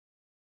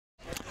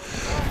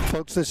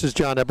Folks, this is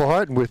John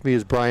Eberhardt, and with me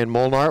is Brian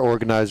Molnar,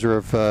 organizer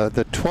of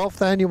the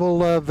 12th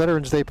Annual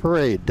Veterans Day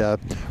Parade.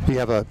 We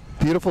have a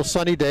beautiful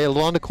sunny day, a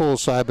little on the cool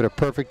side, but a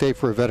perfect day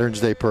for a Veterans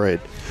Day Parade.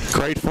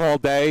 Great fall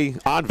day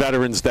on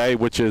Veterans Day,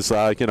 which is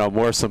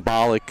more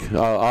symbolic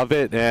of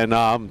it,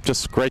 and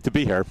just great to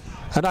be here.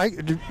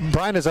 And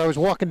Brian, as I was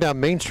walking down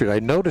Main Street, I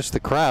noticed the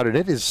crowd, and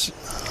it is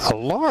a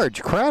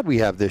large crowd we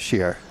have this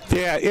year.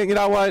 Yeah, you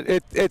know what?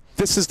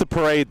 This is the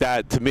parade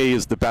that, to me,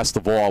 is the best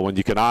of all, when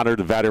you can honor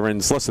the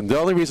veterans. Listen, the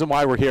only reason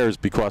why we're here is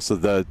because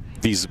of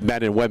these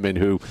men and women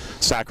who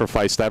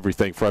sacrificed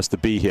everything for us to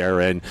be here,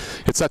 and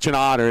it's such an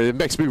honor. It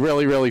makes me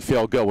really, really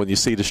feel good when you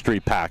see the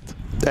street packed.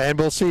 And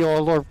we'll see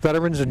all our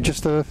veterans in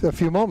just a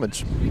few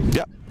moments.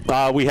 Yep.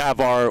 We have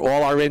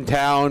all our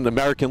in-town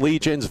American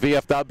Legions,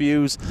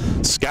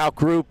 VFWs, scout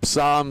groups.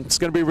 It's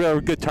going to be a really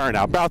good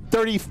turnout. About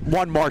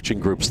 31 marching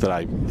groups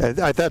today.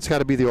 That's got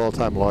to be the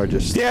all-time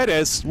largest. Yeah, it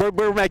is.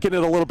 We're making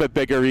it a little bit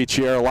bigger each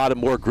year. A lot of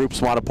more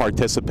groups want to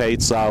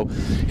participate, so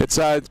it's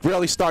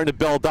really starting to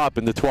build up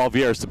in the 12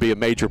 years to be a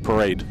major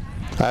parade.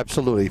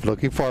 Absolutely.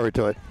 Looking forward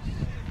to it.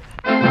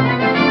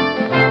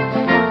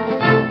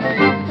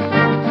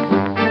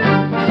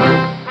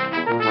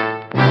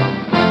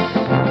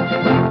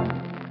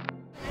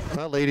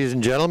 Well, ladies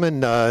and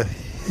gentlemen,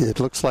 it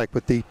looks like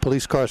with the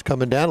police cars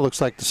coming down, it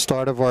looks like the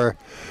start of our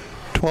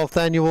 12th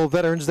Annual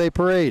Veterans Day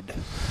Parade.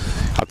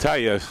 I'll tell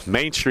you,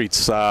 Main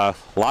Street's a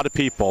lot of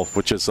people,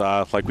 which is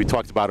like we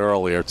talked about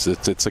earlier.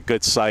 It's a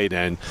good sight,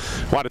 and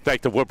I want to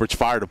thank the Woodbridge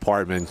Fire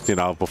Department.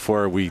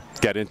 Before we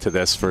get into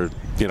this, for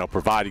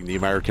providing the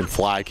American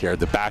flag here,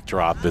 the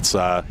backdrop. It's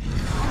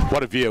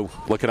what a view,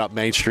 looking up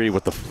Main Street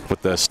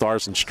with the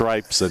stars and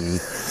stripes, and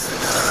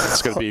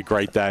it's going to be a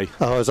great day.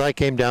 Oh, as I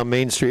came down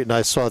Main Street and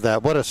I saw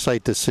that, what a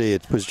sight to see!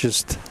 It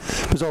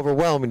was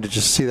overwhelming to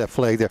just see that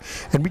flag there.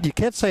 And you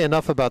can't say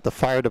enough about the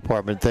fire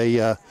department. They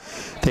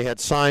had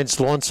signs,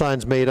 lawn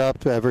signs made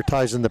up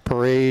advertising the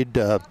parade.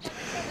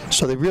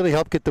 So they really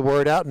helped get the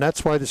word out, and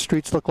that's why the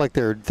streets look like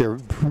they're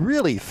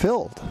really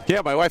filled.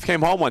 Yeah, my wife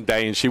came home one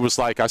day and she was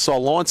like, "I saw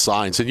lawn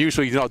signs," and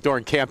usually,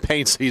 during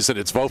campaign season,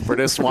 it's vote for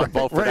this one,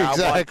 vote for that one.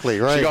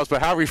 Exactly, right. She goes,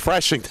 "But how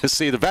refreshing to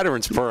see the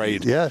Veterans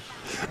Parade." Yeah,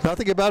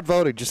 nothing about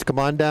voting. Just come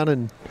on down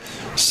and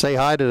say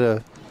hi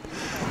to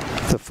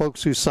the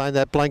folks who signed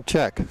that blank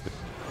check.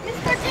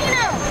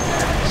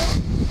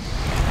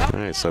 All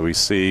right, so we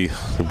see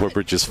the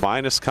Woodbridge's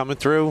finest coming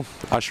through,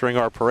 ushering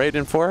our parade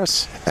in for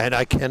us. And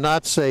I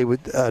cannot say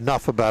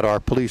enough about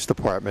our police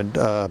department.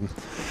 Almost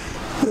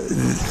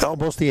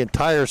the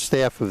entire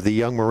staff of the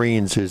Young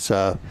Marines is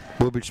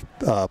Woodbridge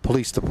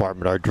Police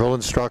Department. Our drill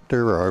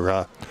instructor,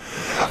 our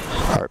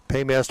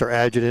paymaster,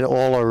 adjutant,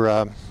 all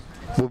are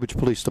Woodbridge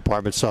Police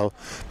Department. So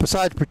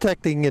besides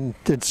protecting and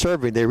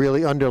serving, they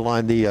really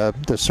underline the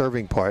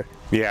serving part.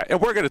 Yeah,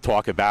 and we're going to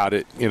talk about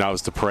it,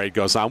 as the parade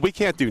goes on. We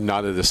can't do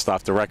none of this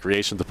stuff, the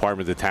Recreation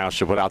Department of the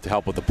Township, without the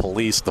help of the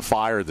police, the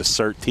fire, the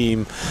CERT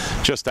team,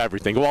 just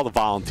everything, all the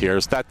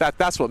volunteers.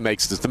 That's what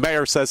makes this. The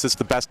mayor says it's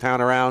the best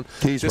town around.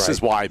 This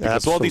is why, because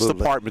Absolutely. all these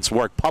departments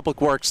work. Public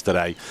Works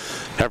today,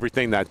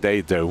 everything that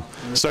they do.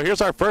 So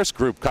here's our first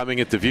group coming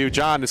into view.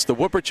 John, it's the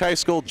Woodbridge High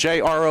School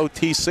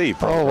JROTC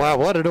program. Oh, wow,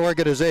 what an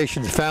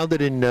organization.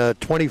 Founded in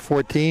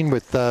 2014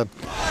 with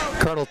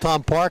Colonel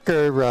Tom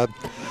Parker.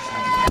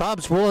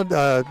 Tom's willing,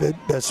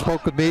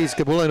 spoke with me. He's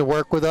willing to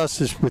work with us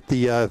with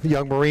the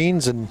Young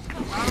Marines, and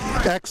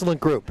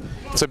excellent group.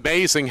 It's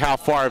amazing how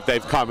far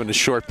they've come in a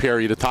short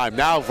period of time.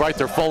 Now, right,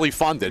 they're fully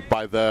funded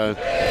by the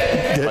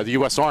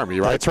U.S. Army,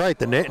 right? That's right.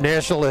 The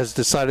National has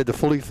decided to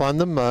fully fund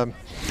them, and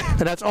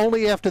that's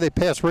only after they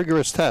pass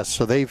rigorous tests.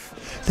 So they've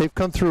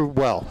come through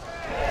well.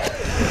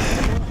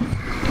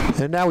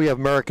 And now we have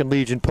American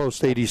Legion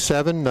Post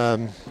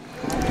 87.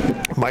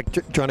 Mike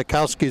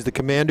Jonikowski is the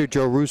commander.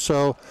 Joe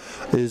Russo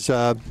is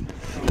the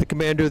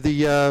commander of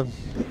the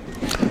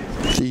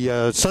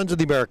Sons of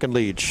the American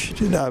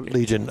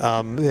Legion.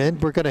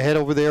 And we're going to head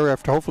over there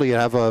after, hopefully,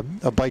 have a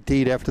bite to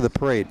eat after the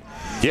parade.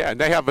 Yeah,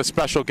 and they have a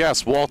special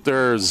guest,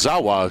 Walter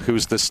Zawa,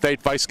 who's the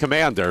state vice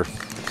commander.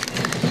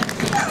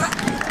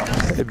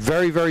 A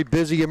very, very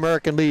busy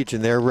American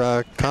Legion.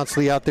 They're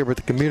constantly out there with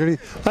the community.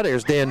 Oh,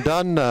 there's Dan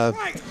Dunn,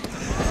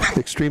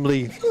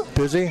 extremely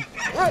busy.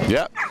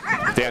 Yep.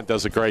 Dan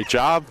does a great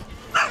job.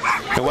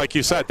 And like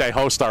you said, they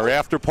host our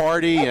after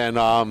party and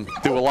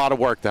do a lot of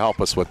work to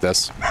help us with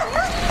this.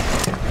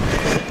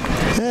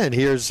 And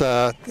here's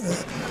a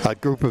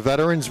group of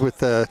veterans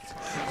with a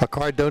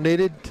card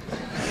donated.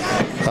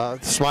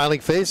 Smiling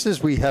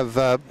faces. We have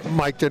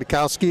Mike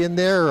Jonikowski in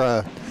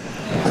there.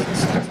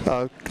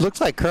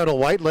 Looks like Colonel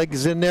Whiteleg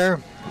is in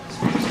there.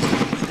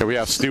 Here we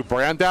have Stu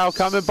Brandow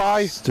coming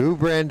by. Stu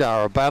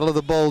Brandow, a Battle of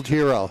the Bulge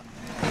hero.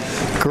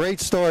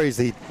 Great stories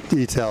he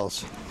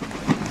tells.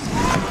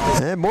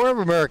 And more of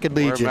American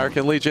Legion. More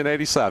American Legion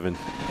 87.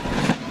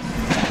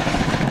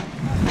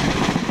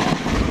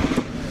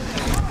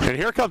 And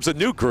here comes a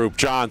new group,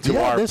 John,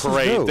 to our this is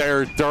parade. new.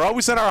 They're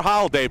always in our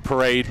holiday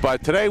parade,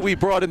 but today we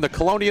brought in the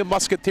Colonial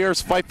Musketeers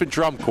Fife and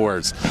Drum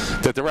Corps.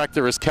 The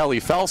director is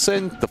Kelly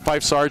Felsen, the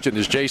fife sergeant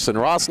is Jason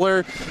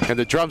Rosler, and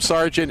the drum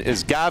sergeant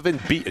is Gavin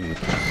Beaton.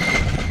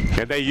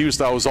 And they use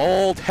those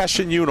old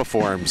Hessian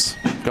uniforms,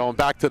 going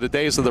back to the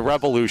days of the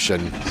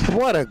Revolution.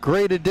 What a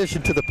great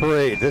addition to the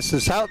parade. This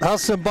is how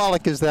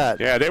symbolic is that?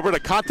 Yeah, they were the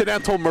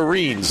Continental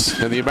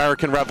Marines in the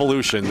American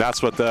Revolution.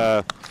 That's what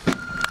the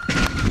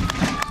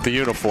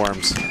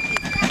uniforms.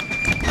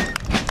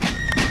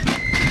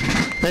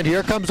 And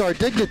here comes our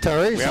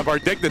dignitaries. We have our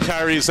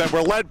dignitaries, and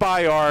we're led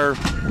by our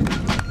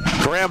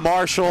Grand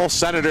Marshal,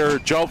 Senator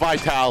Joe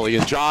Vitale.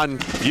 And John,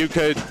 you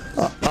could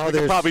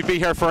probably be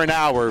here for an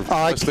hour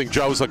listing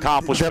Joe's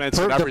accomplishments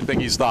and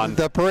everything he's done.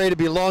 The parade would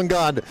be long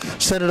gone.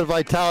 Senator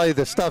Vitale,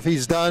 the stuff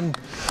he's done.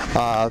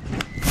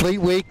 Fleet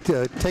Week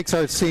takes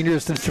our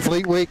seniors to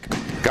Fleet Week.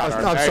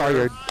 I'm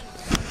sorry.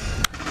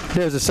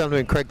 There's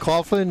Assemblyman Craig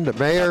Coughlin, the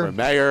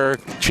mayor.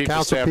 Chief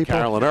of Staff people.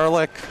 Carolyn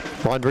Ehrlich.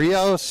 Juan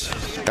Rios,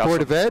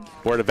 Board of Ed.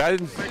 Board of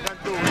Ed. We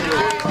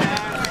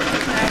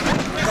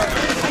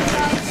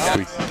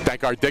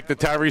thank our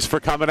dignitaries for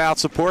coming out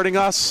supporting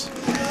us.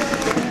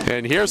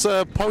 And here's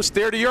a post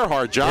dear to your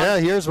heart, John. Yeah,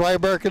 here's my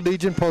American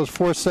Legion, Post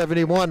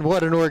 471.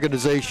 What an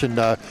organization.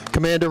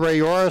 Commander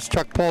Ray Orris,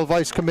 Chuck Paul,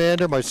 Vice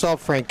Commander,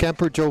 myself, Frank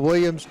Kemper, Joe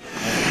Williams,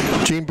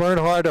 Gene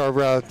Bernhardt,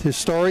 our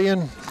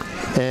historian.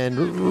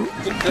 And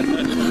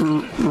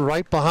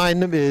right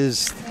behind them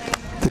is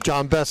the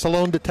John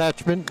Bessalone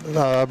Detachment,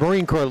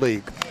 Marine Corps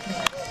League.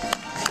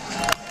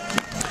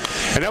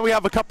 And then we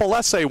have a couple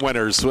essay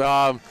winners.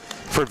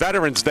 For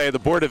Veterans Day, the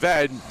Board of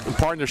Ed, in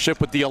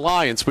partnership with the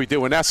Alliance, we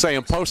do an essay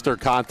and poster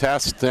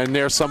contest, and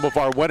there's some of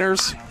our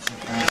winners.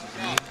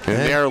 And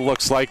there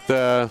looks like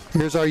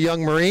Here's our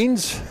Young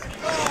Marines.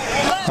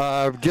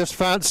 Just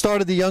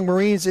started the Young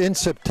Marines in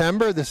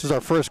September. This is our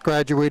first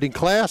graduating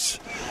class,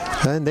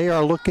 and they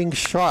are looking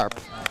sharp.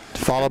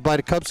 Followed by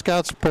the Cub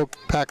Scouts,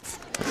 Pack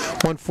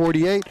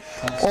 148.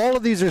 All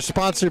of these are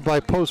sponsored by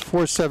Post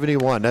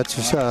 471.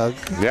 That's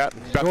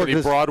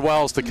Bethany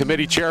Broadwell is the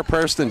committee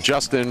chairperson.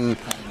 Justin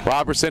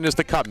Robertson is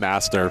the Cub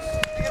Master.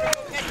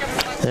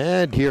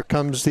 And here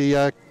comes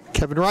the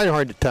Kevin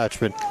Reinhardt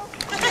Detachment.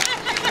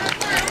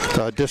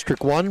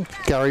 District 1,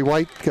 Gary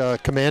White,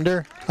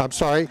 Commander. I'm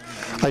sorry,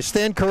 I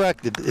stand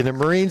corrected. In the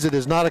Marines, it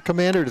is not a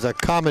commander, it is a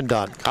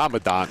commandant.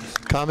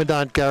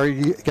 Commandant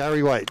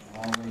Gary White.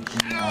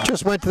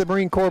 Just went to the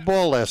Marine Corps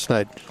Ball last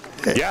night.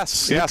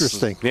 Yes.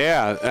 Interesting.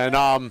 Yeah, and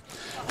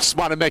just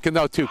want to make a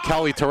note, too.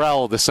 Kelly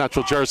Terrell, the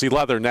Central Jersey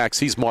Leathernecks,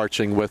 he's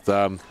marching with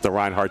the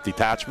Reinhardt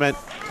Detachment.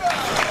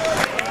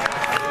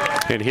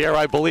 And here,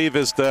 I believe,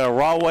 is the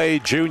Rahway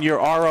Junior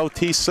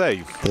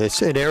ROTC.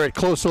 Yes, and they're at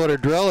close order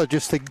drill.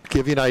 Just to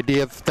give you an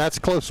idea, that's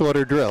close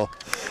order drill.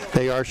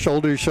 They are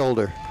shoulder to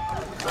shoulder.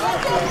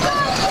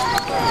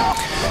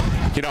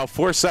 You know,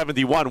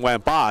 471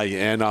 went by,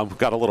 and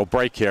got a little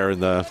break here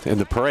in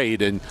the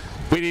parade, and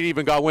we didn't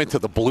even go into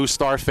the Blue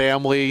Star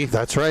family.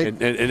 That's right.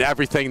 And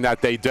everything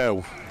that they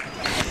do.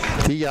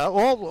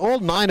 All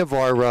 9 of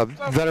our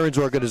veterans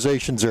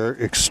organizations are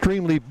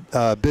extremely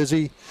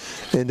busy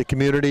in the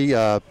community.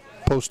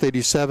 Post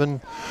 87,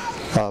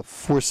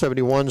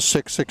 471,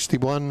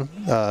 661,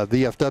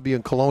 VFW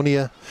in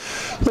Colonia.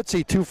 Let's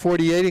see,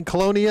 248 in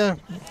Colonia.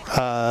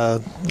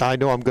 I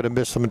know I'm going to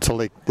miss them until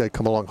they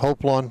come along.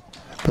 Hopelawn,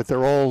 but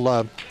they're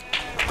all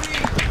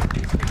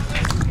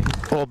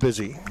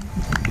busy.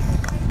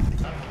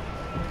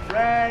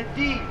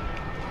 Ready,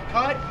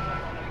 cut,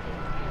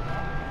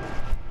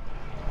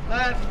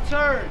 left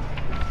turn,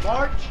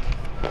 march.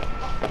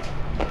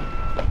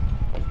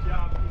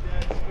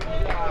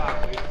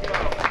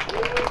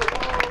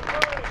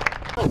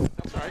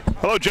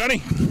 Hello,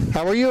 Johnny.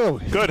 How are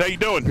you? Good. How you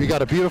doing? We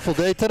got a beautiful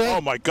day today.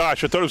 Oh my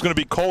gosh! I thought it was going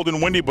to be cold and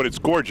windy, but it's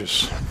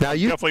gorgeous. Now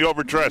you definitely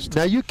overdressed.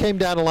 Now you came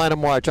down the line of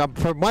march.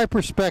 From my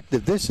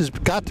perspective, this has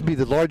got to be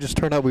the largest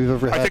turnout we've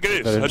ever had. I think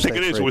it is. I think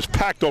it is. It was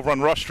packed over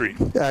on Rush Street.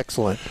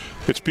 Excellent.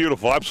 It's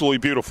beautiful. Absolutely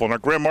beautiful. And our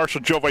Grand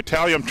Marshal Joe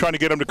Vitale, I'm trying to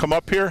get him to come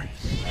up here.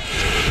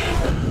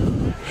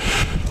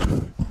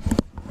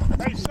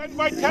 Hey, send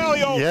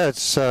Vitale over. Yeah,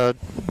 it's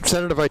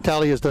Senator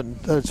Vitale has done,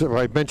 as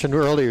I mentioned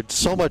earlier,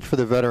 so much for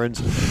the veterans.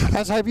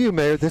 As have you,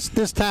 Mayor.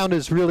 This town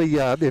is really,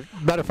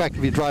 matter of fact,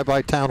 if you drive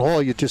by Town Hall,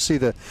 you just see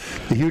the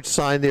huge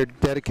sign there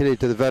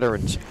dedicated to the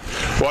veterans.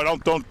 Well,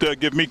 don't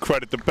give me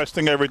credit. The best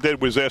thing I ever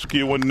did was ask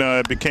you when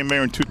I became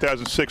mayor in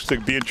 2006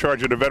 to be in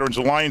charge of the Veterans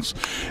Alliance,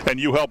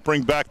 and you helped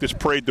bring back this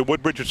parade to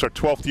Woodbridge. It's our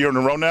 12th year in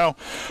a row now.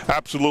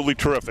 Absolutely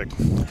terrific.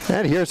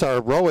 And here's our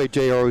Rahway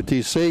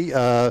JROTC,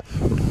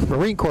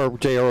 Marine Corps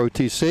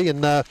JROTC,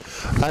 and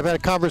I've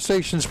had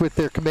conversations with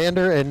their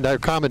commander and their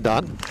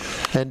commandant,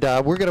 and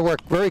we're going to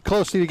work very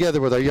closely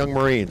together with our young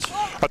Marines.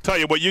 I'll tell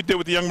you, what you did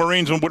with the young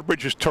Marines in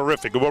Woodbridge is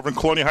terrific. Over in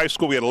Colonia High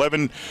School, we had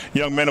 11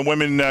 young men and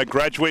women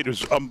graduate. It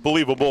was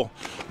unbelievable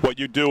what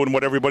you do and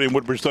what everybody in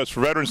Woodbridge does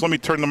for veterans. Let me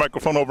turn the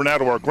microphone over now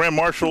to our Grand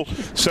Marshal,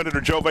 Senator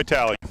Joe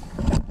Vitale.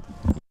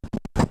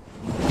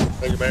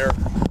 Thank you, Mayor.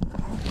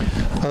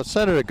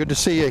 Senator, good to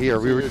see you here.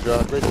 Great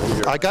to be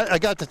here. I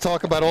got to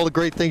talk about all the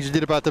great things you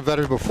did about the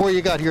veterans before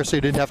you got here, so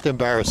you didn't have to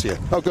embarrass you.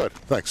 Oh, good.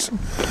 Thanks.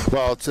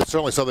 Well, it's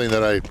certainly something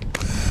that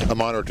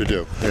I'm honored to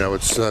do. You know,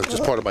 it's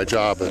just part of my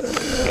job.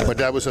 My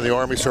dad was in the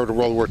Army, served in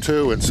World War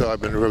II, and so I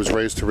was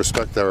raised to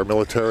respect our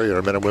military and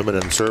our men and women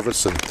in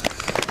service. And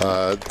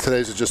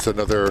today's is just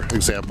another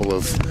example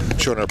of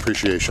showing our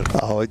appreciation.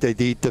 Oh,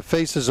 the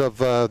faces of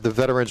the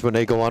veterans when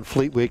they go on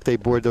Fleet Week, they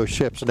board those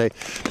ships, and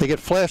they get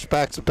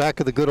flashbacks back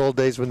of the good old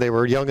days when they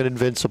were young and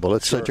invincible.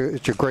 It's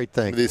it's a great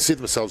thing. They see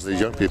themselves, these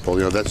young people.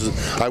 You know,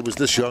 I was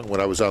this young when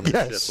I was on the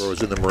ship, or I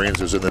was in the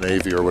Marines, or was in the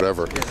Navy, or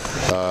whatever.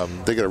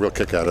 They get a real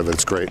kick out of it.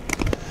 It's great.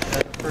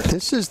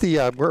 This is the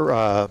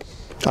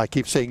I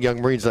keep saying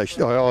Young Marines, the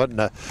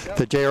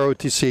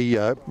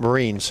JROTC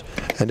Marines,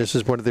 and this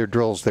is one of their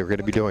drills they're going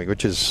to be doing,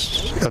 which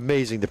is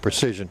amazing, the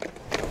precision.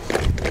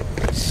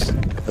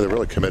 They're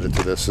really committed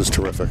to this. It's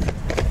terrific.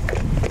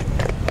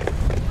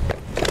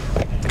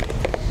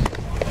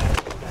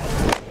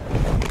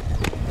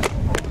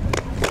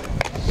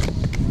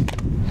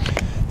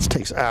 It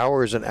takes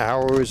hours and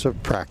hours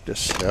of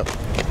practice. Yep.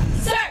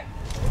 Sir!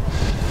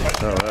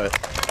 All right.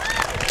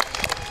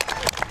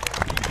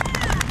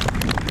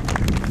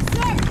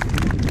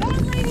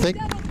 Think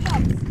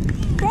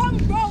from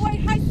Broadway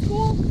High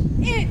School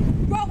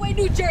in Broadway,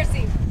 New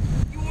Jersey.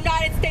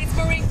 United States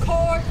Marine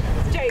Corps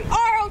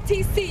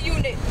JROTC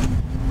unit.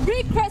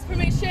 Request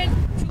permission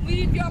to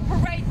leave your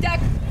parade deck,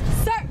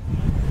 sir.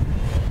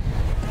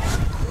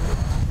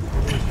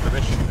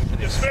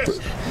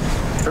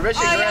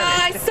 Permission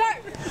Aye, aye, sir.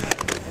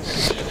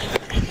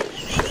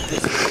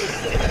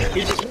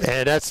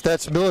 And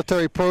that's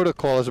military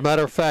protocol. As a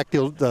matter of fact,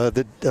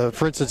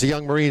 for instance, the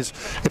Young Marines,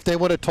 if they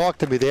want to talk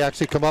to me, they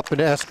actually come up and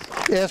ask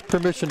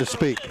permission to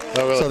speak.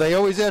 Oh, really? So they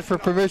always ask for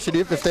permission,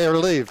 even if they are to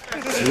leave.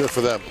 Good for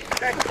them.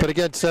 But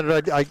again,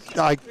 Senator, I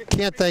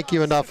can't thank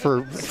you enough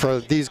for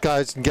these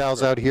guys and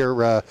gals out here.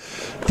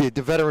 The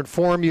Veteran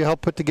Forum you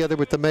helped put together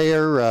with the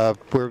mayor,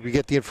 where we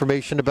get the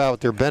information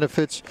about their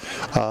benefits.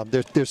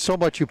 There's so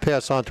much you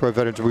pass on to our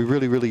veterans. We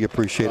really, really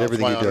appreciate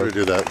everything you do. It's my honor to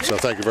do that. So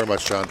thank you very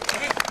much, John.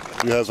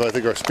 We have, I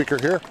think, our speaker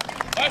here.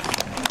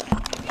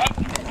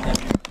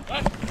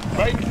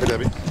 Hey,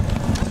 Debbie.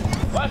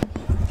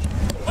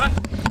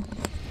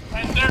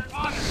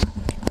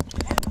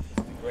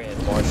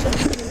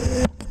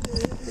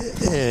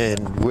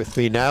 And with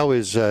me now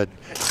is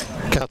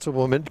Council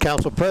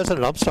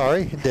President, I'm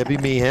sorry, Debbie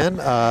Meehan.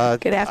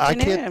 Good afternoon. I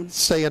can't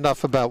say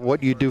enough about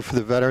what you do for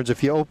the veterans.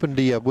 If you open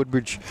the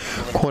Woodbridge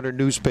Corner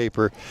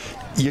newspaper,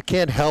 you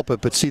can't help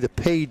it but see the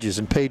pages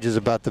and pages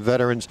about the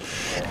veterans.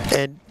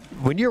 And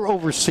when you're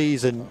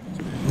overseas and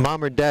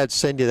mom or dad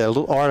send you that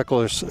little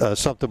article or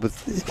something,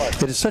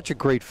 it is such a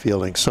great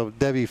feeling. So,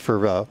 Debbie,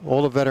 for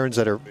all the veterans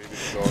that are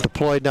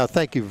deployed now,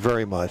 thank you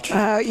very much.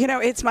 You know,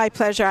 it's my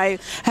pleasure. I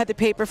had the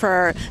paper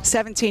for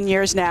 17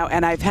 years now,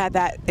 and I've had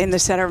that in the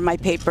center of my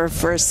paper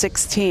for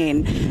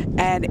 16.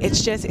 And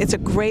it's a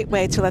great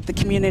way to let the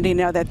community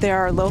know that there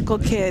are local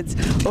kids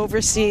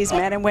overseas,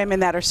 men and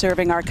women that are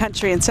serving our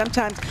country. And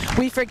sometimes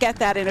we forget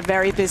that in a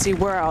very busy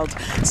world.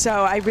 So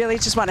I really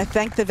just want to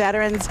thank the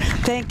veterans,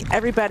 thank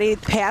everybody,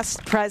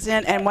 past,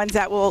 present, and ones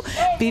that will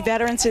be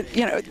veterans,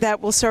 you know, that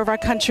will serve our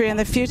country in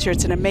the future.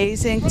 It's an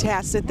amazing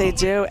task that they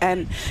do,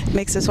 and it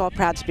makes us all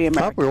proud to be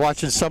Americans. We're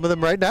watching some of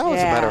them right now,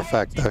 as a matter of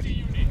fact.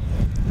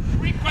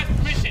 Request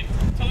permission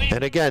to leave.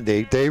 And again,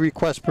 they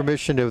request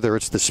permission, whether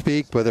it's to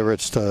speak, whether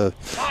it's to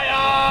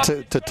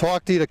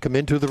talk to you, to come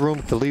into the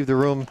room, to leave the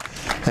room,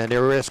 and they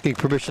were asking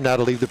permission now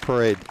to leave the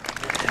parade.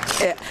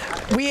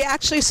 We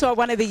actually saw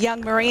one of the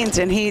young Marines,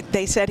 and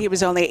they said he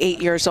was only 8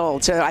 years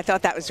old, so I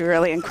thought that was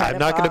really incredible. I'm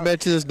not going to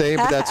mention his name,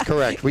 but that's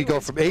correct. We go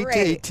from 8 to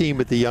 18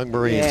 with the young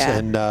Marines,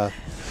 and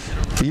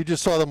you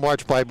just saw them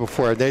march by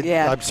before.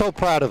 I'm so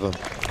proud of them.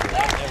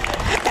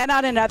 And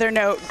on another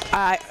note,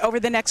 over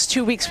the next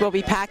 2 weeks, we'll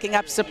be packing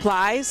up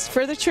supplies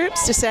for the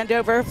troops to send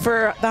over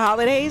for the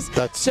holidays.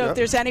 So if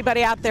there's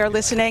anybody out there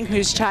listening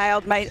whose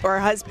child might, or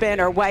husband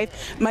or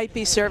wife might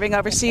be serving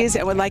overseas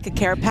and would like a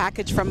care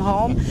package from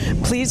home,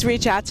 please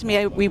reach out to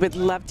me. We would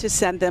love to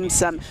send them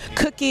some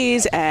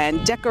cookies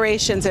and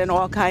decorations and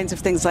all kinds of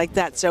things like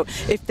that. So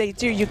if they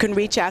do, you can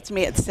reach out to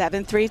me at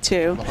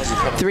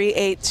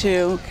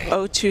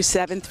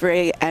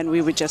 732-382-0273, and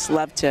we would just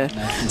love to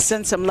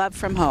send some love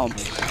from home.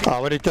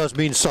 Oh, and it does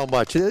mean so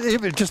much.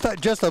 Even just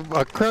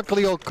a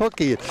crinkly old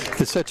cookie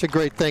is such a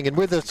great thing. And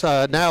with us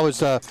now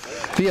is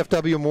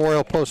VFW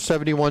Memorial Post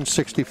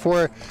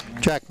 7164,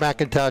 Jack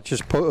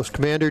McIntosh's Post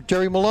Commander,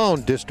 Jerry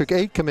Malone, District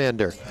 8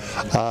 Commander,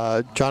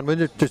 John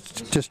Winder,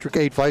 District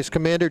 8 Vice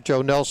Commander,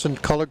 Joe Nelson,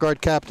 Color Guard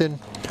Captain,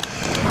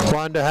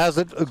 Rhonda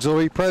Hazlitt,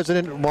 Auxiliary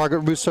President, Margaret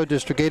Russo,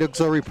 District 8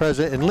 Auxiliary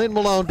President, and Lynn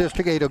Malone,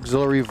 District 8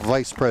 Auxiliary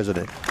Vice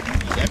President.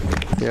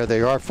 There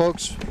they are,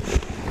 folks.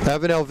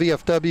 Avenel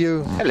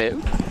VFW.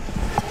 Hello.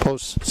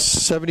 Post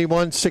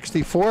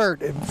 7164,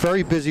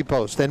 very busy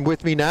post. And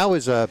with me now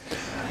is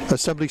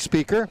Assembly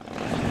Speaker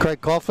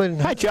Craig Coughlin.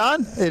 Hi,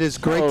 John. It is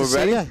great to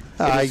see you.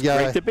 It's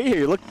great to be here.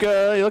 You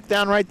look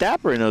downright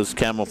dapper in those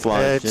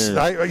camouflage.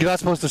 You're not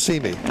supposed to see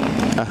me.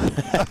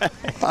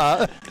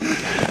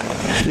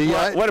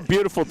 What a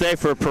beautiful day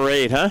for a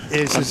parade, huh?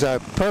 This is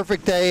a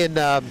perfect day, and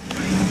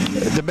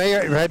the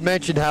mayor had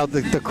mentioned how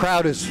the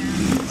crowd is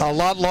a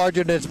lot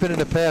larger than it's been in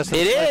the past.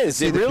 It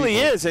is. It really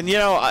is. And,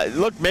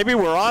 look, maybe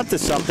we're on to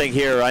something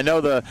here. I know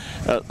the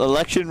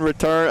election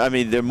return, I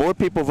mean, there are more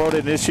people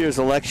voted in this year's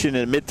election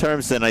and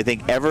midterms than I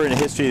think ever in the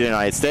history of the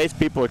United States.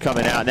 People are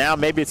coming out now.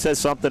 Maybe it says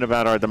something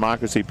about our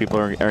democracy. People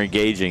are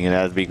engaging, and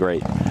that would be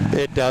great.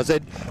 It does.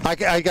 I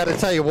got to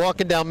tell you,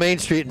 walking down Main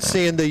Street and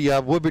seeing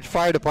the Woodbridge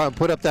Fire Department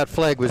put up that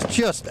flag was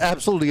just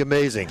absolutely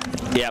amazing.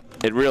 Yep,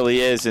 it really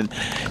is. And,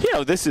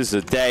 this is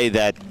a day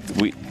that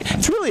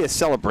it's really a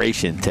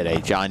celebration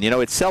today, John.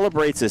 It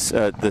celebrates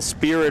the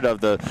spirit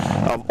of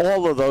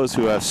all of those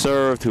who have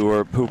served,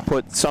 who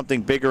put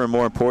something bigger and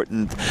more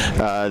important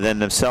than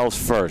themselves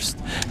first.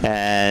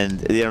 And,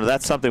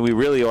 that's something we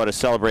really ought to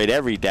celebrate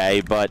every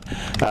day. But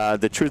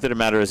the truth of the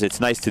matter is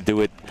it's nice to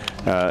do it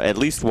at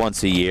least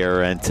once a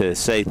year and to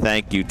say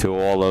thank you to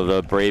all of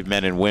the brave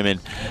men and women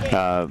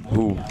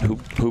who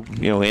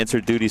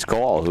answered duty's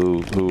call,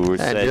 who were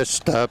and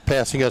just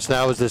passing us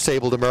now is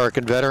Disabled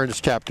American Veterans,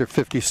 Chapter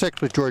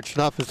 56, with George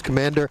Schnuff as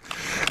commander.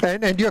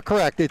 And you're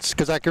correct. It's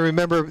because I can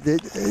remember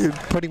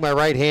putting my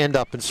right hand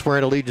up and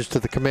swearing allegiance to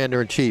the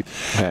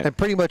commander-in-chief. Right. And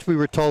pretty much we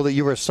were told that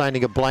you were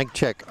signing a blank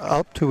check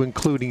up to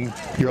including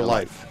your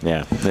life.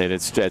 Yeah,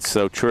 that's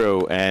so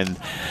true. And,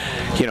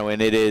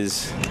 and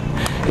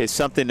it's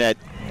something that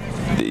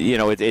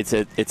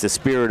it's a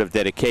spirit of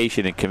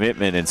dedication and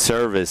commitment and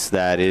service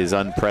that is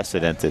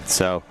unprecedented.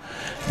 So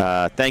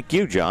thank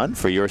you, John,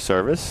 for your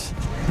service.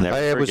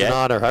 It was an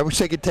honor. I wish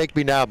they could take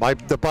me now.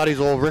 The body's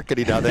all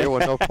rickety now. They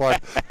want no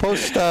part.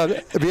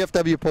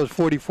 VFW Post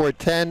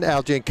 4410,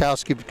 Al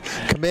Jankowski,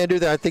 commander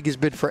there. I think he's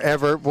been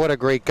forever. What a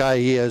great guy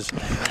he is.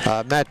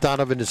 Matt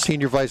Donovan, the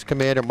senior vice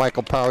commander.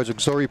 Michael Powers,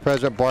 auxiliary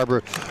president.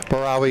 Barbara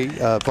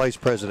Barawi, vice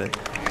president.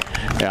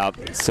 Yeah,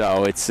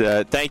 so it's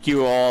thank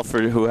you all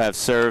for who have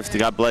served.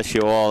 God bless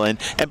you all, and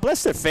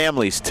bless their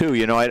families too.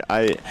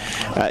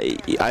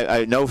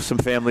 I know some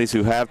families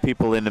who have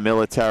people in the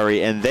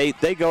military, and they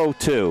go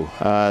too.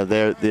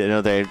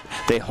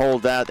 They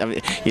hold out. I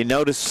mean, you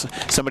notice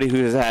somebody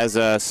who has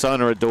a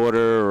son or a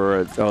daughter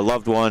or a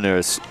loved one or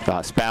a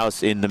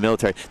spouse in the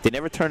military. They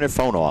never turn their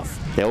phone off.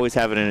 They always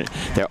have it.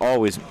 They're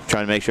always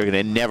trying to make sure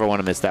they never want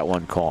to miss that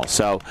one call.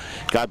 So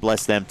God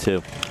bless them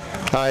too.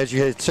 As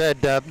you had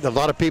said, a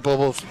lot of people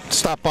will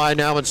stop by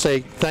now and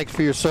say thanks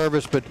for your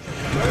service, but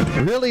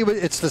really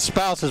it's the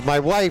spouses. My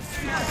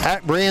wife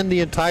ran the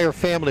entire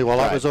family while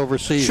I was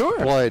overseas. Sure.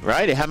 Deployed.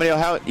 Right.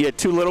 How you had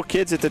two little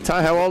kids at the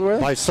time? How old were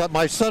they? My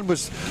son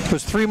was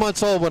 3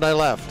 months old when I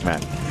left.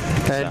 Man.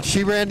 And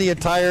she ran the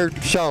entire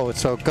show,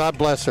 so God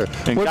bless her.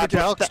 Woodbridge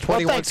Elks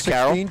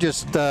 2116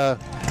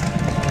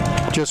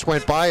 just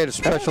went by, and a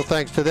special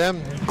thanks to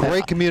them.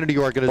 Great community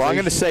organization. Well, I'm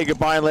going to say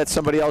goodbye and let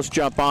somebody else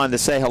jump on to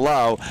say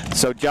hello.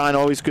 So, John,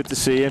 always good to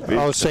see you.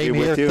 Oh, same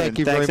here. Thank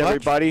you very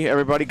much. Thanks,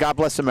 everybody. God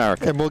bless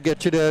America. And we'll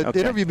get you to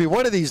interview me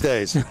one of these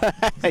days.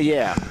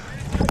 Yeah.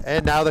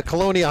 And now the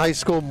Colonia High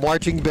School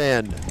Marching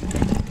Band.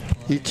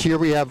 Each year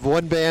we have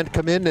one band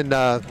come in, and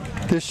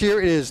this year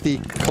it is the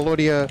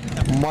Colonia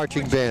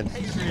Marching Band.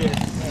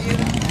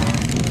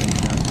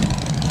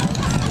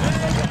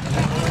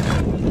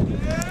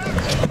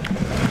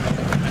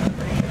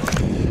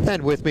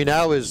 And with me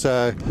now is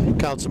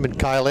Councilman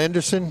Kyle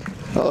Anderson.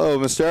 Hello,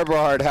 Mr.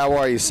 Eberhard. How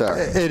are you,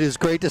 sir? It is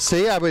great to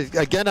see you. I'm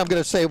going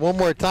to say one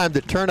more time, the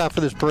turnout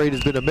for this parade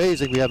has been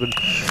amazing. We have an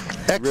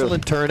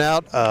excellent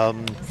turnout.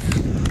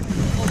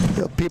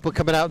 People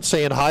coming out and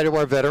saying hi to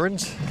our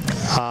veterans.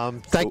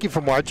 Thank you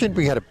for marching.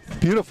 We had a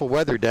beautiful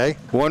weather day.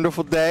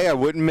 Wonderful day. I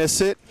wouldn't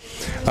miss it.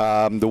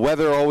 The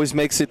weather always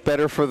makes it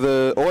better for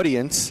the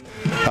audience,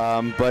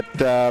 but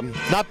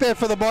not bad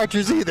for the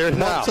marchers either.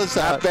 No,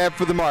 not bad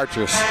for the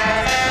marchers.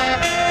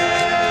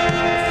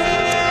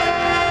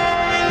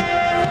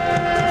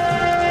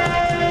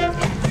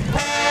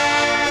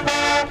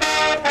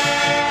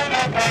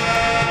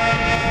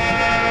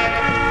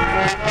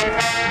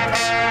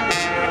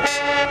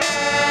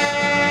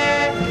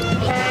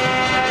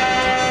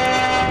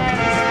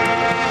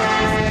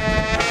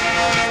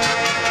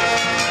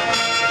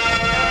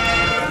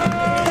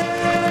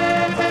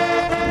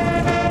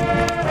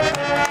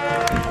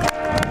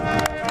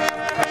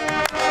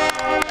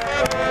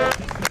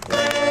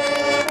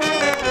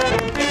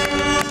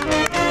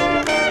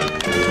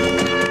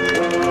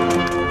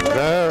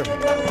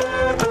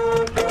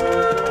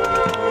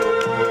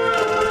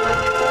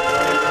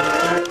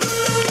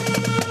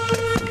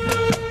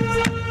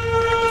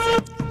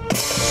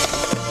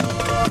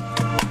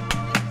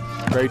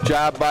 Great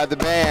job by the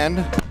band.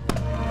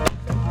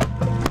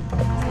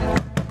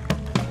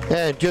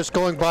 And just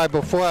going by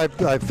before,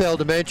 I failed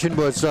to mention,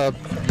 was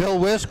Bill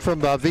Wisk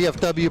from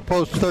VFW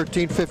Post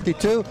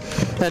 1352.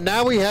 And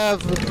now we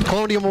have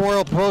Colonial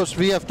Memorial Post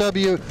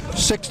VFW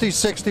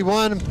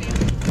 6061,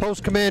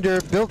 Post Commander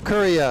Bill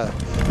Curria.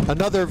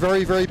 Another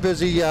very, very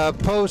busy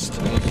post.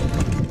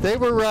 They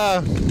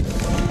were.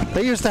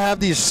 They used to have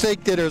these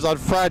steak dinners on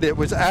Friday. It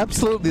was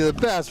absolutely the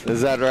best.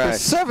 Is that right? For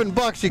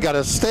 $7, you got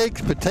a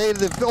steak,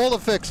 potato, all the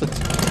fixings.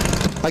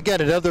 Again,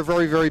 another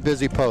very, very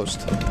busy post.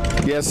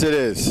 Yes, it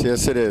is.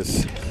 Yes, it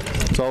is.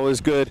 It's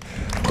always good.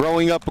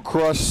 Growing up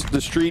across the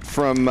street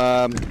from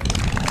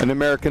an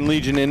American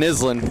Legion in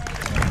Island,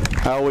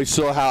 I always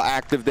saw how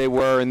active they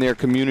were in their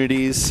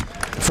communities.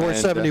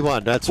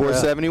 471. That's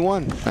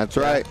 471. That's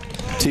right.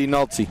 T.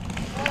 Nolte.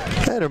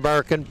 And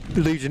American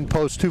Legion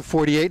Post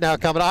 248 now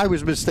coming. I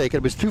was mistaken.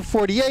 It was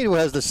 248 who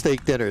has the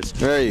steak dinners.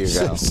 There you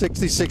go.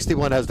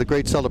 6061 has the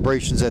great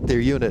celebrations at their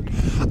unit.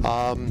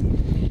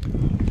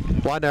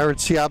 Juan Aaron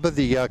Ciaba,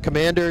 the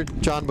commander.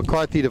 John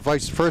McCarthy, the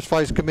first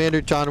vice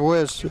commander. John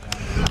Ruiz,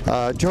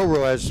 Joe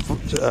Ruiz,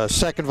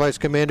 second vice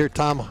commander.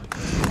 Tom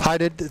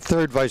Hyden,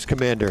 third vice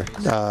commander.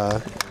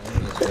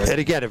 And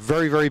again, a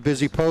very, very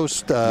busy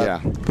post.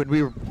 When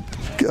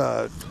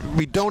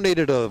we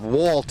donated a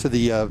wall to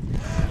the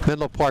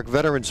Menlo Park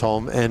Veterans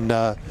Home, and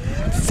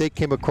they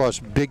came across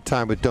big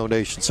time with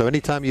donations. So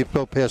anytime you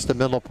go past the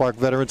Menlo Park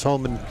Veterans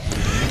Home in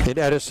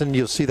Edison,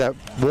 you'll see that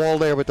wall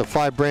there with the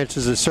 5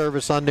 branches of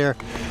service on there.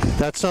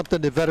 That's something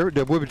the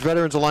Woodbridge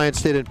Veterans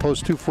Alliance did in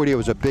Post 240. It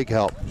was a big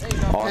help.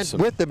 Awesome.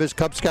 And with them is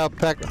Cub Scout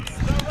Pack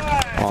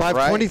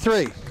 523.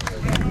 Right.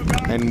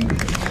 And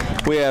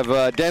we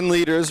have Den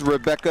leaders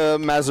Rebecca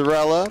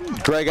Mazzarella,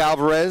 Greg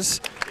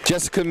Alvarez,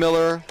 Jessica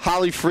Miller,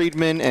 Holly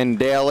Friedman, and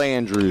Dale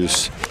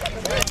Andrews.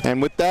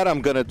 And with that,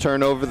 I'm going to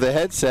turn over the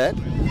headset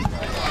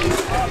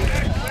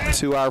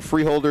to our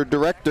freeholder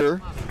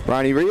director,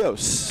 Ronnie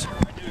Rios.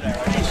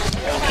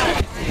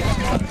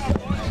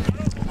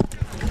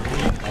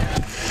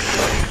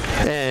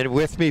 And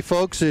with me,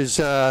 folks, is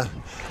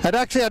and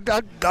actually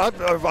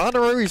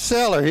honorary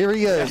sailor. Here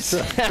he is,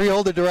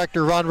 freeholder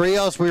director Ron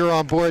Rios. We were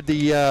on board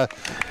the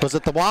was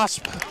it the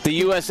Wasp?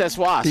 The USS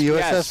Wasp. The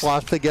USS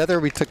Wasp together.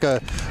 We took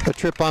a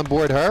trip on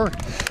board her,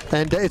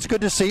 and it's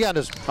good to see you on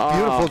this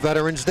beautiful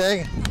Veterans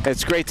Day.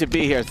 It's great to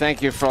be here.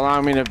 Thank you for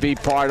allowing me to be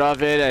part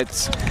of it.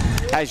 It's,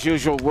 as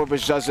usual,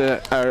 Woodbridge does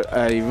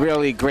a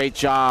really great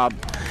job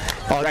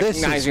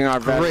recognizing our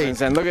veterans.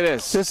 Great. And look at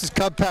this. This is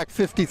Cub Pack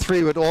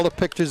 53 with all the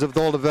pictures of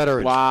all the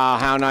veterans. Wow,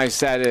 how nice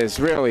that is.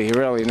 Really,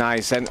 really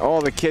nice. And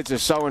all the kids are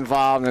so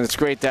involved, and it's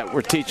great that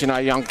we're teaching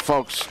our young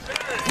folks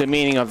the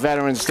meaning of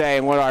Veterans Day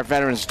and what our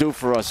veterans do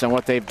for us and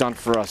what they've done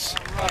for us.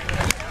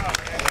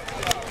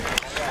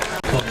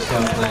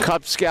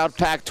 Cub Scout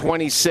Pack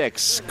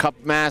 26. Cup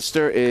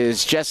Master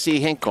is Jesse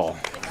Hinkle.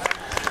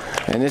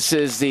 And this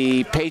is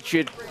the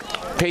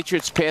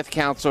Patriots Path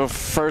Council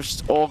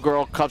first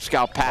all-girl Cub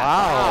Scout Pack.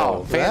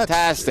 Wow,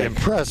 fantastic. That's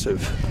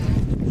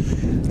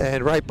impressive.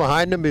 And right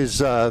behind them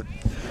is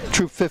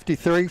Troop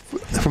 53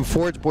 from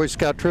Ford's Boy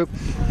Scout Troop.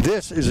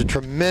 This is a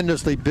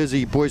tremendously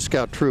busy Boy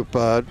Scout troop.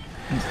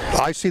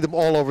 I see them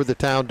all over the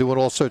town doing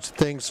all sorts of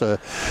things.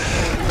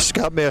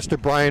 Scoutmaster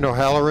Brian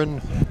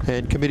O'Halloran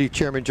and Committee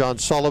Chairman John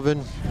Sullivan.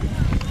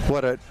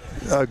 What a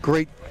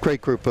great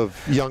group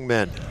of young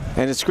men.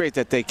 And it's great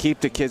that they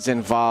keep the kids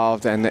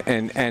involved and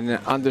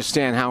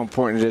understand how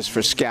important it is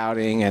for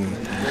scouting and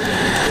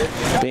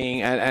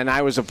being. And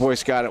I was a Boy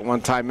Scout at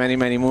one time,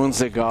 many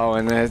moons ago,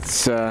 and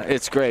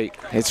it's great.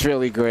 It's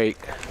really great.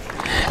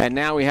 And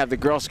now we have the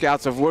Girl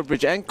Scouts of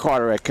Woodbridge and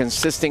Carteret,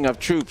 consisting of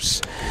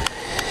troops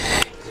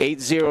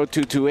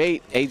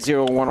 80228,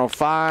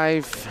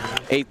 80105,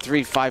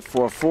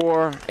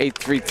 83544,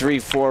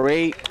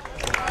 83348,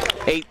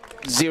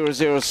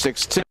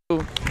 80062.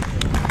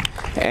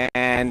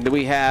 And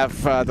we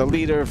have the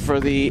leader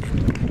for the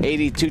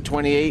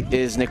 8228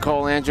 is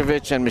Nicole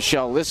Androvich and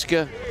Michelle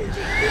Liska.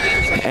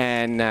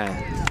 And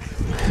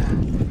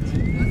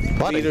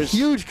what leaders, a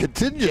huge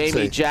contingency.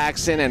 Jamie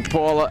Jackson and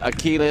Paula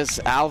Aquiles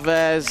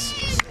Alves.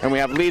 And we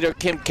have leader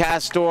Kim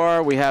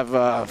Castor. We have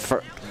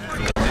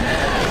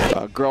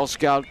Girl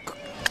Scout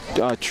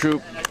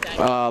troop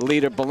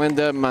leader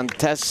Belinda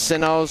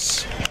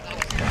Montesinos.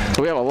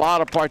 We have a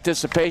lot of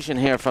participation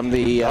here from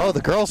the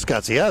the Girl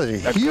Scouts. Yeah,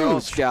 they're huge.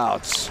 Girl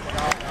Scouts.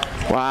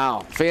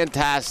 Wow,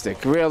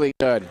 fantastic, really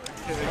good.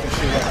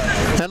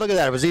 And look at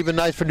that. It was even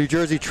nice for New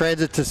Jersey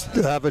Transit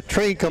to have a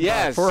train come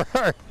out for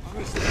her.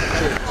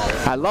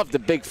 I love the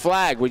big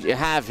flag what you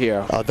have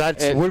here. Oh,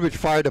 that's Woodbridge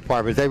Fire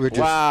Department. They were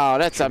just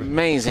that's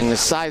amazing. The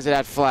size of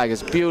that flag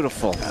is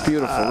beautiful,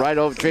 beautiful. Right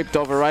over, draped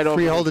over, right over.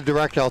 Freeholder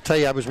director, I'll tell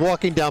you, I was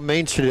walking down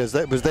Main Street as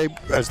they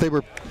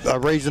were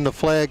raising the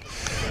flag,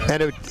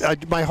 and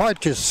my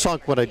heart just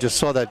sunk when I just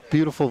saw that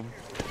beautiful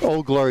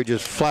Old Glory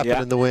just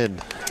flapping in the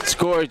wind. It's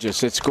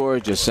gorgeous. It's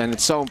gorgeous, and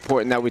it's so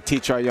important that we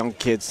teach our young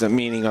kids the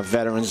meaning of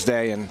Veterans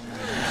Day and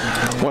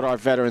what our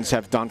veterans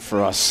have done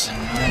for us.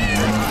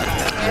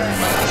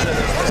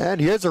 And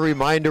here's a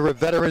reminder of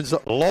veterans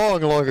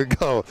long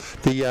ago.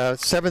 The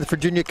 7th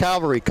Virginia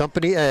Cavalry,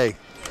 Company A.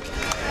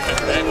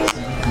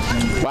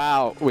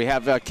 Wow, we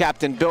have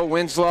Captain Bill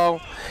Winslow,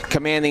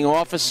 Commanding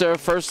Officer,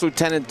 First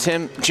Lieutenant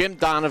Jim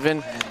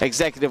Donovan,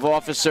 Executive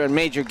Officer, and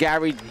Major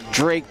Gary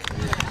Drake,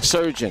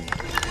 Surgeon.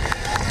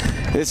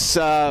 This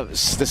the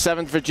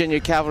 7th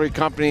Virginia Cavalry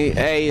Company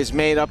A is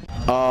made up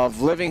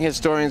of living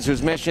historians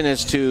whose mission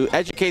is to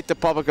educate the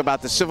public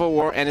about the Civil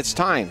War and its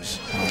times.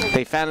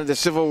 They founded the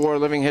Civil War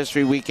Living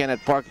History Weekend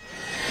at Parker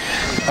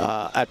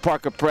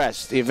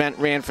Press. The event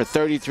ran for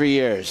 33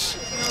 years.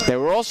 They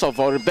were also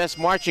voted best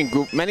marching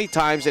group many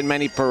times in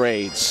many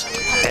parades.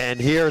 And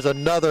here's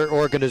another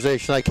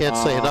organization I can't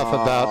say enough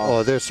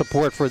about. Their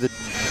support for the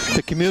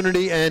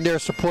community and their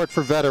support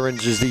for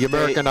veterans is the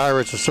American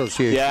Irish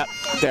Association. Yeah,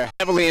 they're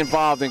heavily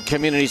involved in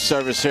community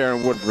service here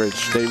in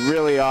Woodbridge. They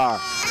really are.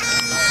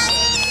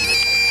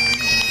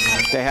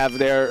 They have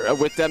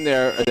with them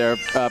their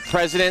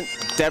president,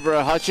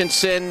 Deborah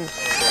Hutchinson,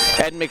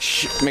 Ed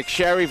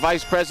McSherry,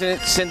 vice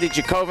president, Cindy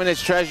Jacobin,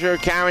 treasurer,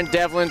 Karen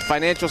Devlin,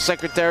 financial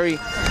secretary,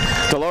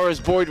 Dolores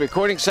Boyd,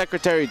 recording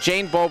secretary,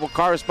 Jane Boble,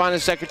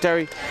 correspondence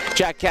secretary,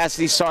 Jack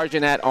Cassidy,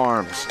 sergeant at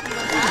arms.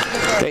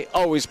 They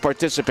always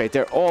participate.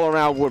 They're all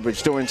around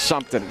Woodbridge doing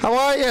something. How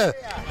are you?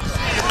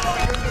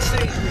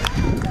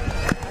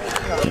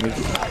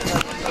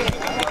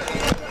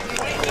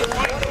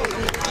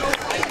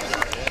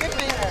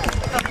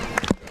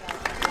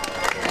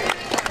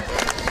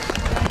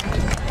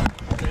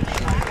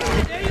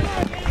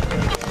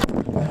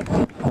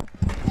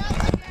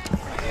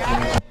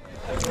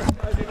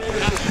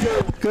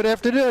 Good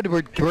afternoon.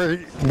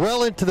 We're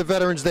well into the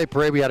Veterans Day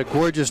Parade. We had a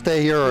gorgeous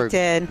day here. We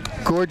did.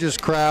 Gorgeous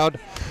crowd.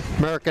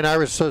 American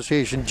Irish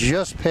Association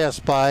just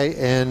passed by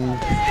and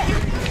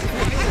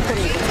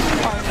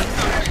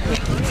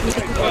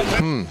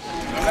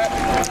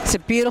It's a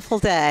beautiful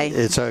day.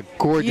 It's a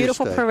gorgeous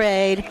beautiful day.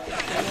 Parade.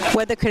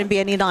 Weather couldn't be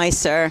any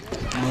nicer.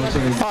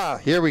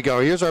 Here we go.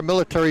 Here's our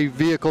military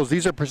vehicles.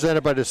 These are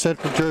presented by the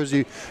Central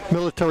Jersey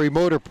Military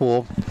Motor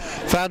Pool,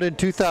 founded in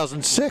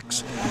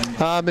 2006.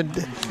 And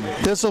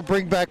this will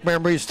bring back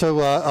memories to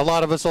a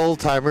lot of us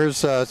old-timers.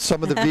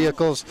 Some of the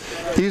vehicles.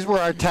 These were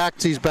our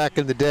taxis back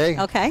in the day.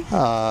 Okay.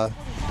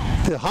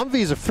 The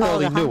Humvees are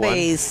fairly new one.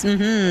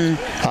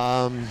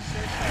 Mm-hmm.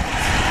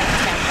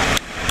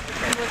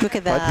 Look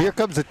at that. But here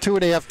comes a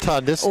 2.5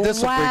 ton. This will bring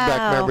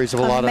back memories of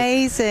a lot of.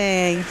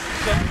 Amazing.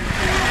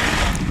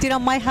 You know,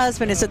 my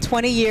husband is a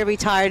 20-year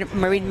retired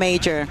Marine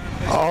Major.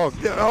 Oh,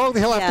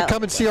 he'll have to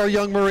come and see our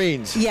young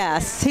Marines.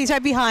 Yes, he's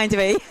right behind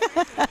me.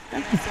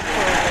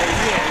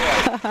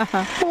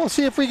 We'll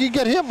see if we can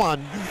get him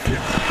on.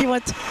 You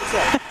want to?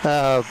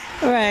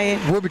 Right.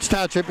 Woodbridge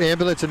Township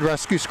Ambulance and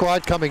Rescue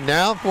Squad coming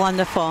now.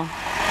 Wonderful.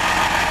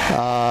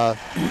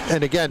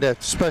 And again, a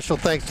special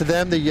thanks to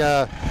them.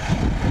 The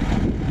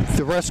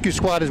rescue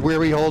squad is where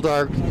we hold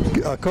our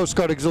Coast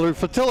Guard Auxiliary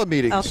Flotilla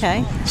meetings.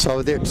 Okay.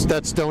 So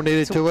that's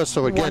donated to us.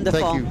 So again, wonderful.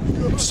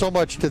 Thank you so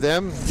much to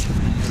them.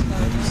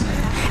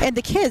 And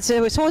the kids, they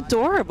were so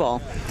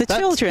adorable. The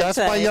children. That's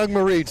my young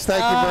Marines.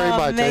 Thank you very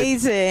much.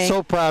 Amazing. I'm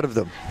so proud of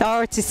them. The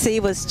ROTC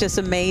was just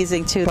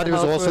amazing too. But it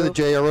was also group.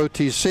 the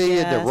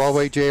JROTC and the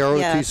Railway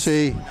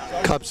JROTC,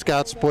 Yes. Cub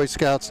Scouts, Boy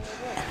Scouts.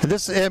 And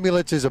this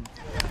ambulance is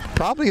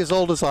probably as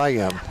old as I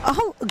am.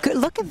 Oh, good.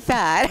 Look at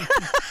that.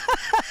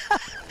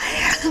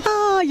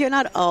 Oh, you're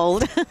not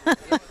old.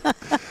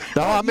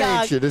 No, I'm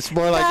ancient. It's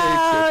more like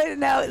ancient.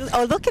 No.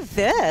 Oh, look at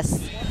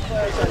this.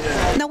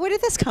 Now, where did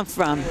this come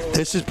from?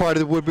 This is part of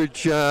the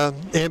Woodbridge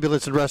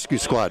Ambulance and Rescue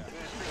Squad.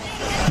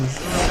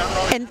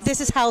 And this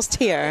is housed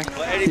here.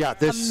 Yeah,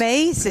 this.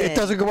 Amazing. It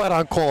doesn't go out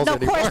on calls No, of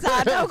anymore. course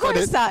not. No, of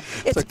course not.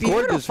 It's a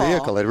beautiful. gorgeous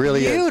vehicle. It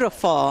really is.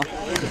 Beautiful.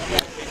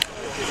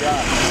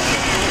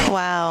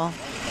 Wow.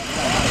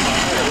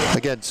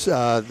 Again,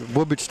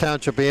 Woodbridge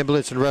Township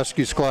Ambulance and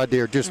Rescue Squad,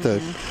 they're just a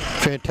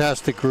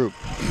fantastic group.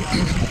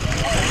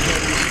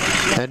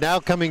 And now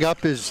coming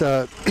up is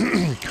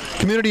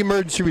Community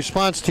Emergency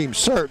Response Team,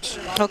 CERTS.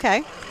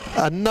 Okay.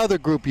 Another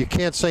group you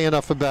can't say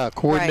enough about.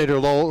 Coordinator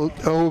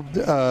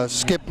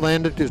Skip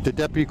Landon is the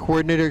deputy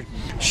coordinator.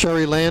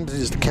 Sherry Land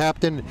is the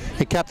captain.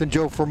 And Captain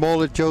Joe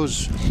Formola.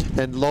 Joe's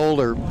and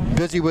Lowell are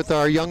busy with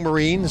our young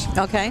Marines.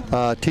 Okay.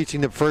 Teaching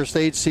them first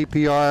aid,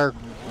 CPR.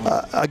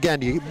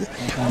 Again,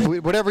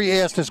 whatever you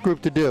ask this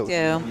group to do,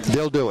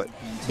 they'll do it.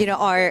 You know,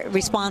 our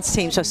response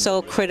teams are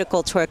so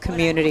critical to our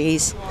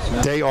communities.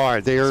 They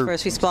are. They are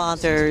first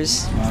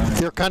responders.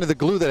 They're kind of the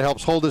glue that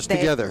helps hold us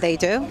together. They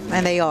do,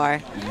 and they are.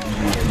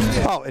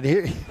 Oh, and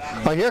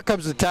here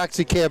comes the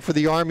taxi cab for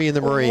the Army and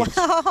the Marines.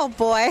 Oh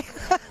boy.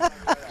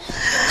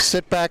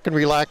 Sit back and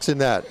relax in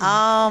that.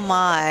 Oh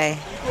my.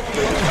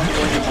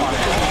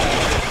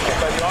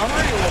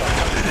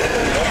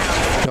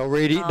 No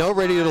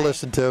radio to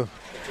listen to.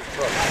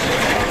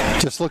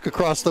 Just look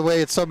across the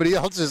way at somebody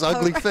else's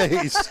ugly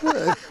face.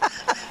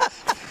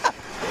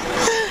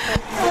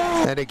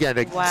 And again,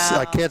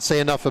 I can't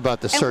say enough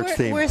about the search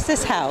team. Where's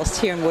this house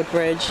here in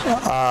Woodbridge?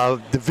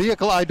 The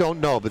vehicle, I don't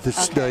know, but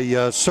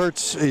the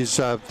search is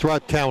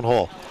throughout Town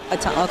Hall.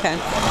 Okay.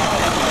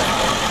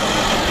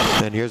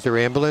 And here's their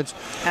ambulance.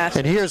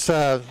 And here's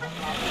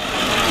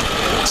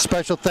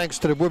special thanks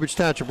to the Woodbridge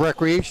Township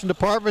Recreation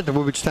Department, the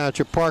Woodbridge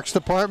Township Parks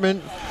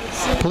Department,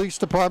 Police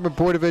Department,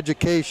 Board of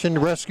Education,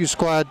 Rescue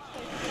Squad,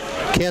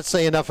 Can't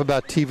say enough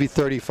about TV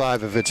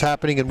 35. If it's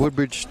happening in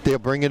Woodbridge, they're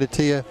bringing it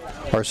to you,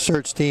 our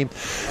search team.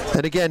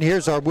 And again,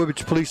 here's our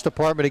Woodbridge Police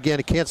Department. Again,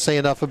 I can't say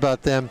enough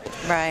about them.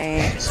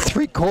 Right.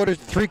 Three quarters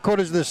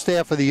of the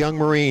staff of the Young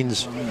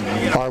Marines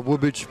are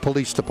Woodbridge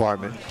Police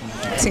Department.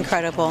 It's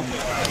incredible.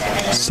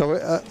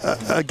 So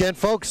again,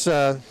 folks,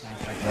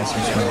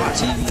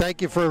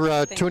 thank you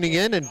for tuning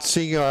in and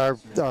seeing our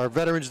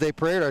Veterans Day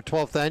Parade, our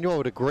 12th annual,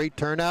 with a great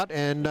turnout,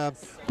 and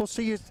we'll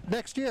see you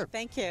next year.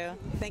 Thank you.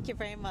 Thank you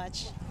very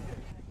much.